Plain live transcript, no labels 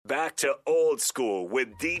back to Old School with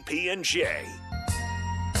DP and J.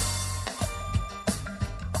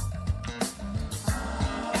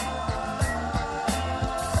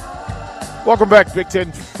 Welcome back, Big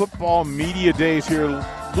Ten Football Media Days here,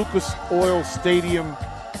 Lucas Oil Stadium,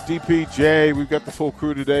 DPJ. We've got the full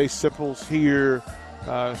crew today. Sipple's here,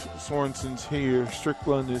 Sorensen's here,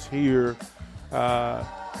 Strickland is here,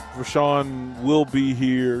 Rashawn will be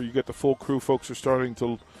here. You got the full crew. Folks are starting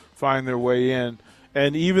to find their way in.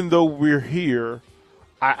 And even though we're here,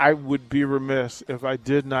 I would be remiss if I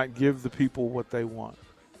did not give the people what they want.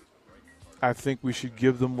 I think we should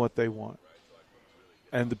give them what they want.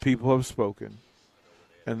 And the people have spoken,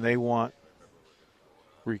 and they want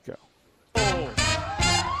Rico. I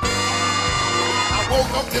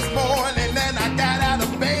woke up this morning and I got out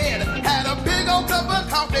of bed, had a big old cup of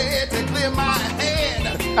coffee to clear my head.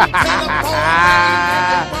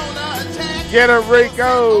 Get him,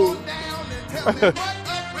 Rico.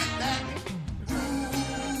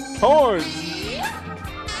 Horns.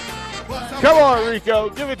 Come on, Rico.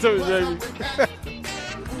 Give it to me, baby.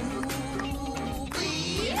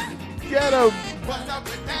 Get him.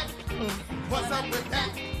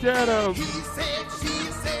 Get him.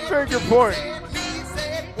 Finger point.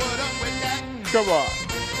 Come on.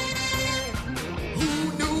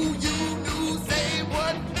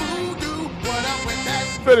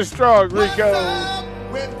 Finish strong, Rico.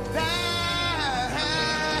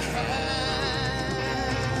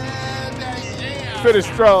 Finish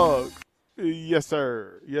strong. Yes,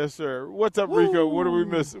 sir. Yes, sir. What's up, Rico? What are we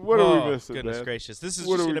missing? What are we missing, goodness man? gracious. This is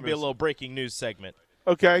just going to be a little breaking news segment.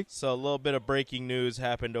 Okay. So a little bit of breaking news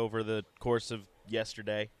happened over the course of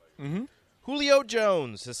yesterday. Mm-hmm. Julio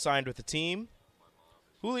Jones has signed with the team.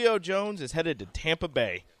 Julio Jones is headed to Tampa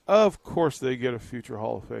Bay. Of course they get a future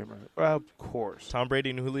Hall of Famer. Of course. Tom Brady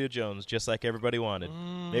and Julio Jones, just like everybody wanted.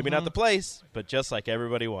 Maybe not the place, but just like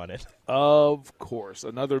everybody wanted. Of course.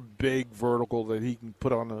 Another big vertical that he can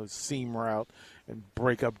put on a seam route and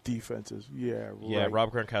break up defenses. Yeah, right. Yeah,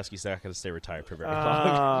 Rob Gronkowski's not going to stay retired for very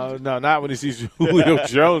long. No, not when he sees Julio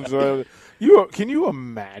Jones. Can you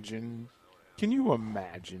imagine? Can you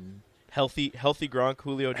imagine? Healthy Gronk,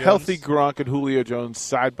 Julio Jones. Healthy Gronk and Julio Jones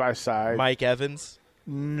side by side. Mike Evans.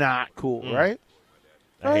 Not cool, right?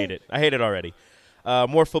 I hate it. I hate it already.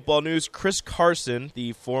 More football news. Chris Carson,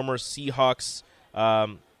 the former Seahawks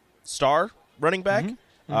star running back,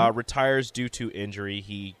 retires due to injury.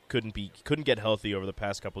 He couldn't get healthy over the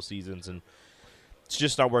past couple seasons, and it's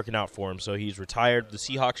just not working out for him. So he's retired. The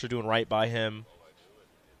Seahawks are doing right by him,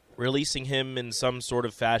 releasing him in some sort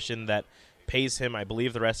of fashion that pays him, I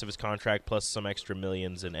believe, the rest of his contract plus some extra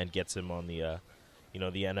millions, and gets him on the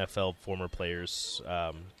the NFL former players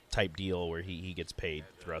type deal where he gets paid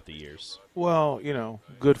throughout the years. Well,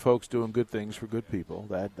 good folks doing good things for good people.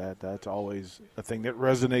 That's always a thing that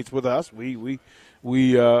resonates with us. We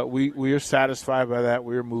are satisfied by that.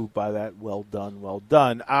 We're moved by that. Well done, well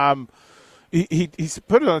done. He's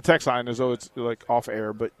put it on the text line as though it's like off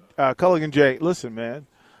air, but Culligan J, listen, man.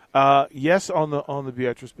 Yes, on the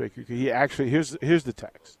Beatrice Bakery. He actually here's the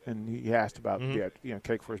text, and he asked about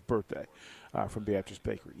cake for his birthday from Beatrice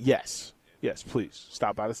Bakery. Yes, please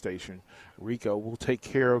stop by the station. Rico will take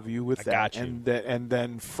care of you with that. Got you. And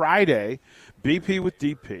then Friday, BP with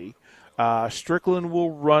DP. Strickland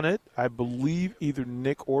will run it. I believe either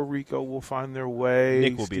Nick or Rico will find their way.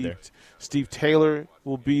 Nick will be there. Steve Taylor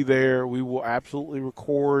will be there. We will absolutely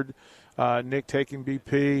record Nick taking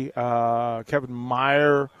BP. Kevin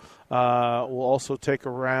Meyer will also take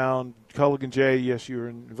around. Culligan J, yes, you're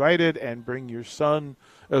invited, and bring your son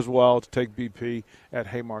as well to take BP at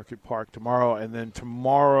Haymarket Park tomorrow. And then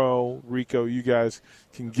tomorrow, Rico, you guys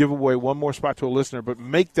can give away one more spot to a listener, but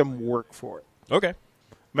make them work for it. Okay.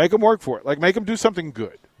 Make them work for it. Like, make them do something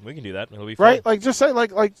good. We can do that. It'll be fun. Right? Like, just say,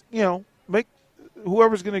 make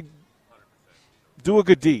whoever's going to do a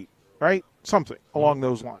good deed, right? Something along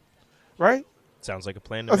those lines, right? Sounds like a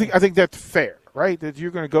plan to me. I think that's fair, right? That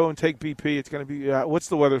you're going to go and take BP. It's going to be what's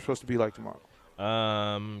the weather supposed to be like tomorrow?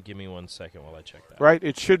 Give me 1 second while I check that. Right?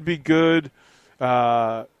 It should be good.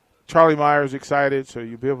 Charlie Meyer's excited, so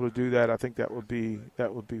you'll be able to do that. I think that would be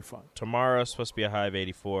fun. Tomorrow's supposed to be a high of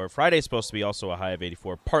 84. Friday's supposed to be also a high of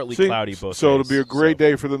 84. Partly cloudy both So days. it'll be a great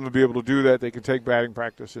day for them to be able to do that. They can take batting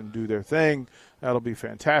practice and do their thing. That'll be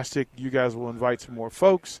fantastic. You guys will invite some more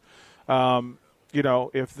folks.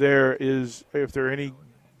 If there are any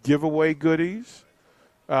giveaway goodies,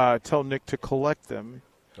 tell Nick to collect them.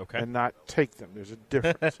 Okay. And not take them. There's a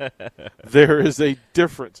difference. There is a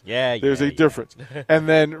difference. There's a difference. And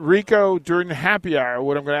then, Rico, during the happy hour,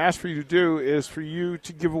 what I'm going to ask for you to do is for you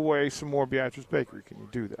to give away some more Beatrice Bakery. Can you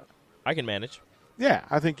do that? I can manage. Yeah,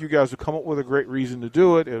 I think you guys would come up with a great reason to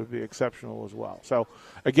do it. It would be exceptional as well. So,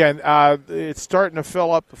 again, it's starting to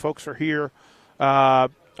fill up. The folks are here. I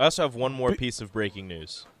also have one more piece of breaking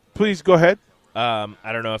news. Please go ahead. I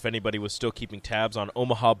don't know if anybody was still keeping tabs on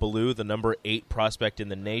Omaha Biliew, the number 8 prospect in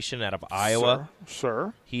the nation out of Iowa.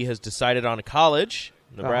 Sir. He has decided on a college.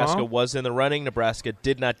 Nebraska was in the running. Nebraska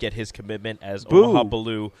did not get his commitment as Omaha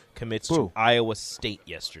Biliew commits to Iowa State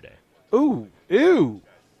yesterday. Ooh, ew.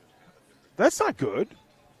 That's not good.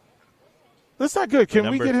 That's not good. Can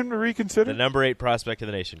we get him to reconsider? The number 8 prospect in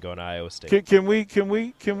the nation going to Iowa State. Can we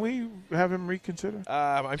have him reconsider?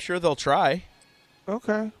 I'm sure they'll try.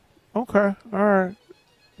 Okay. All right.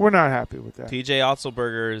 We're not happy with that. TJ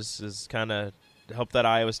Otzelberger is kind of helped that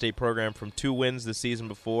Iowa State program from 2 wins the season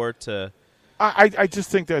before to I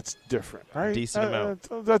just think that's different, right? Decent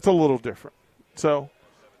amount. That's a little different. So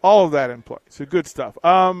all of that in play. So good stuff.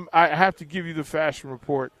 I have to give you the fashion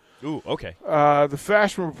report. Ooh, okay. The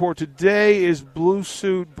fashion report today is blue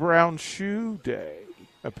suit, brown shoe day,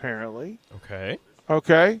 apparently.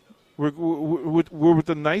 Okay. We're with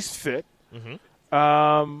a nice fit.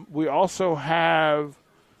 Mm-hmm. We also have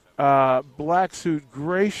black suit,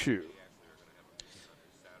 gray shoe.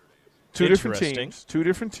 Two different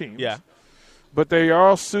teams. Yeah. But they are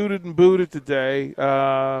all suited and booted today.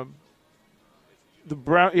 The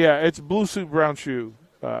brown, it's blue suit, brown shoe.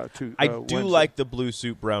 I do Wednesday. like the blue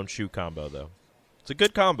suit, brown shoe combo, though. It's a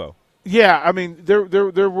good combo. Yeah, I mean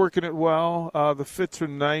they're working it well. The fits are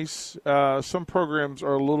nice. Some programs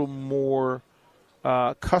are a little more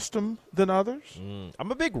custom than others.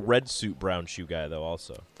 I'm a big red suit, brown shoe guy, though.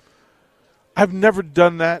 Also, I've never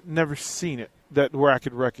done that. Never seen it where I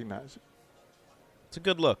could recognize it. It's a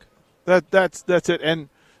good look. That's it. And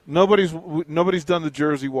nobody's done the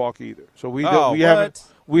Jersey walk either. So we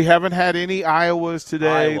haven't had any Iowas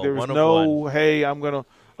today. Iowa, There was one of no one. Hey, I'm gonna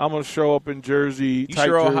show up in Jersey. You type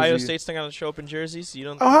sure jersey. Ohio State's not going to show up in jerseys? You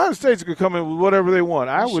don't. Ohio State's could come in with whatever they want.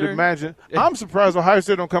 I would sure? imagine. I'm surprised Ohio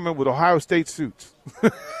State don't come in with Ohio State suits.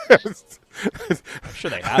 I'm sure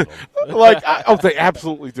they have them. They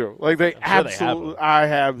absolutely do. They have them. I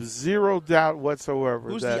have zero doubt whatsoever.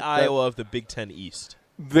 Who's the Iowa of the Big Ten East?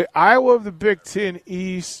 The Iowa of the Big Ten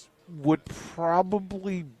East would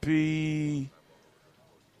probably be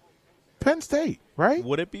Penn State, right?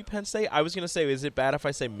 Would it be Penn State? I was going to say, is it bad if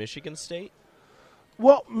I say Michigan State?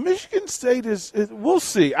 Well, Michigan State is we'll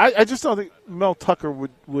see. I just don't think Mel Tucker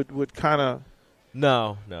would kind of.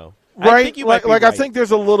 No. Right, I think you might be right. I think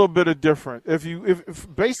there's a little bit of different. If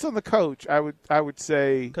based on the coach, I would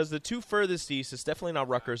say because the 2 furthest east is definitely not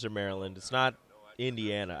Rutgers or Maryland. It's not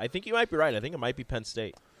Indiana. I think you might be right. I think it might be Penn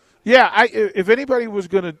State. Yeah, if anybody was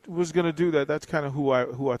gonna do that, that's kind of who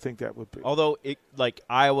I think that would be. Although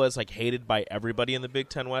Iowa is hated by everybody in the Big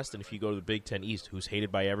Ten West, and if you go to the Big Ten East, who's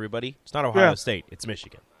hated by everybody? It's not Ohio State. It's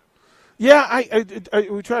Michigan. Yeah,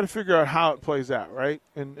 we try to figure out how it plays out, right?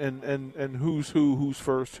 And who's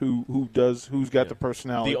first, who's got the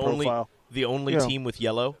personality profile. The only team with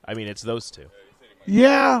yellow. I mean, it's those 2.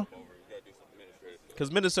 Yeah.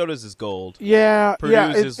 Because Minnesota's is gold. Yeah.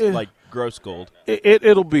 Purdue's is gross gold.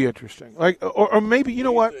 It'll be interesting. Or maybe you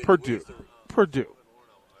know what? Purdue.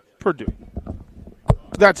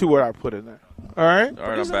 That's who I put in there. All right. All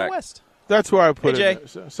right, I'm back. West. That's who I put Jay. in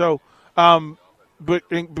there. So, but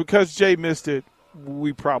because Jay missed it,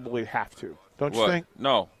 we probably have to. Don't you think?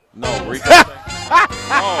 No. Rico. No.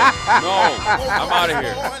 I'm out of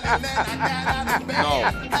here.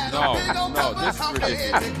 No. This is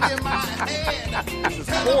ridiculous. This is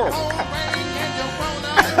horrible.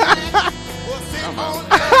 I'm out.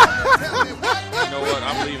 You know what?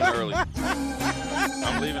 I'm leaving early.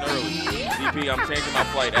 DP, I'm changing my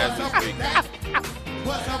flight as this week.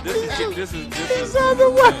 This is on the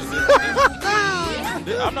way.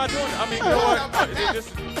 I'm not doing it. I mean, you know what?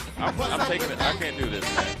 I'm taking it. I can't do this,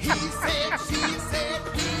 man.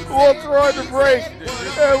 We'll throw in the break.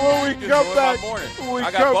 And when we come back,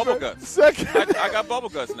 I got bubble guts. I got bubble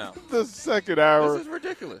guts now. The second hour. This is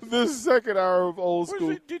ridiculous. The second hour of Old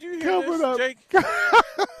School. Did you hear coming this, up. Jake?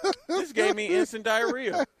 This gave me instant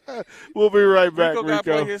diarrhea. We'll be right back, Rico got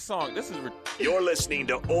to play his song. This is You're listening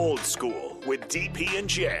to Old School with DP and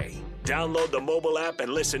J. Download the mobile app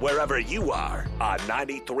and listen wherever you are on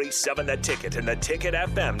 93.7 The Ticket and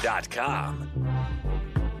theticketfm.com.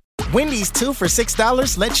 Wendy's 2 for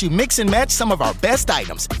 $6 lets you mix and match some of our best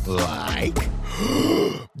items, like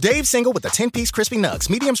Dave Single with a 10-piece crispy nugs,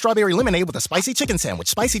 medium strawberry lemonade with a spicy chicken sandwich,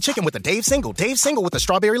 spicy chicken with a Dave Single with a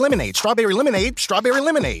strawberry lemonade, strawberry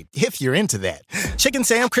lemonade, if you're into that. Chicken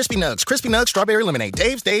Sam, crispy nugs, strawberry lemonade,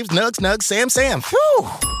 Dave's, nugs, Sam. Phew!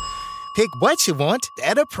 Pick what you want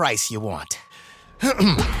at a price you want.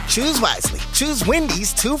 Choose wisely. Choose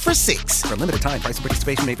Wendy's 2 for $6. For a limited time, price and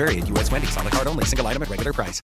participation may vary at U.S. Wendy's. On the card only. Single item at regular price.